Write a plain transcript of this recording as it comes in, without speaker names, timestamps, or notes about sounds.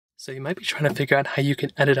So you might be trying to figure out how you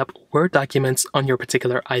can edit up Word documents on your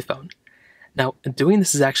particular iPhone. Now, doing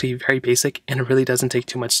this is actually very basic and it really doesn't take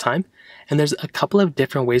too much time, and there's a couple of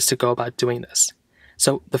different ways to go about doing this.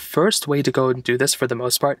 So the first way to go and do this for the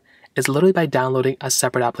most part is literally by downloading a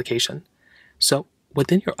separate application. So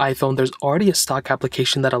within your iPhone, there's already a stock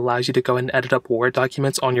application that allows you to go and edit up Word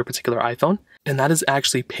documents on your particular iPhone, and that is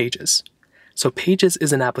actually Pages. So Pages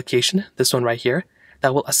is an application, this one right here,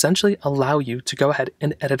 that will essentially allow you to go ahead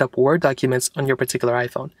and edit up Word documents on your particular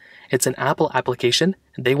iPhone. It's an Apple application.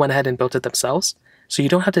 They went ahead and built it themselves, so you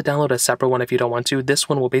don't have to download a separate one if you don't want to. This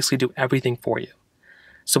one will basically do everything for you.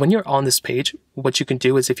 So when you're on this page, what you can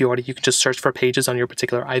do is you can just search for Pages on your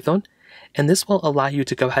particular iPhone, and this will allow you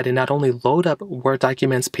to go ahead and not only load up Word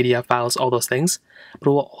documents, PDF files, all those things, but it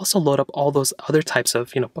will also load up all those other types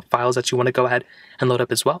of files that you want to go ahead and load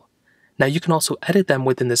up as well. Now you can also edit them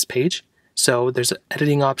within this page. So there's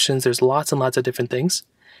editing options, there's lots and lots of different things.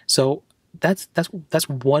 So that's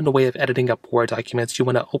one way of editing up Word documents. You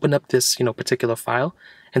want to open up this particular file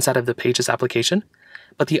inside of the Pages application.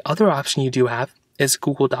 But the other option you do have is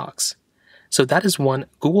Google Docs. So that is one.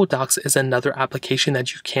 Google Docs is another application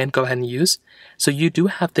that you can go ahead and use. So you do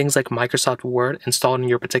have things like Microsoft Word installed in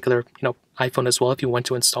your particular iPhone as well if you want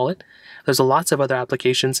to install it. There's lots of other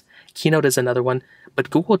applications. Keynote is another one, but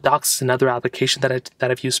Google Docs is another application that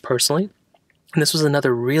I've used personally. And this was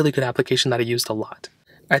another really good application that I used a lot.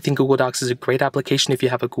 I think Google Docs is a great application if you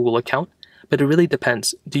have a Google account, but it really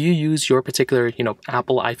depends. Do you use your particular,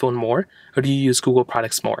 Apple iPhone more, or do you use Google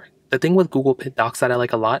products more? The thing with Google Docs that I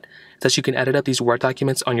like a lot is that you can edit up these Word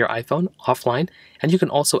documents on your iPhone offline, and you can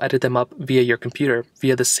also edit them up via your computer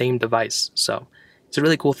via the same device. So it's a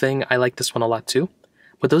really cool thing. I like this one a lot too.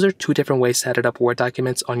 But those are two different ways to edit up Word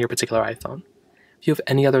documents on your particular iPhone. If you have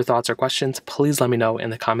any other thoughts or questions, please let me know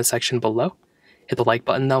in the comment section below. Hit the like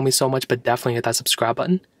button, that would mean so much, but definitely hit that subscribe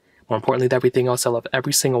button. More importantly than everything else, I love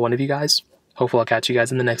every single one of you guys. Hopefully I'll catch you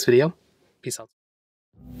guys in the next video. Peace out.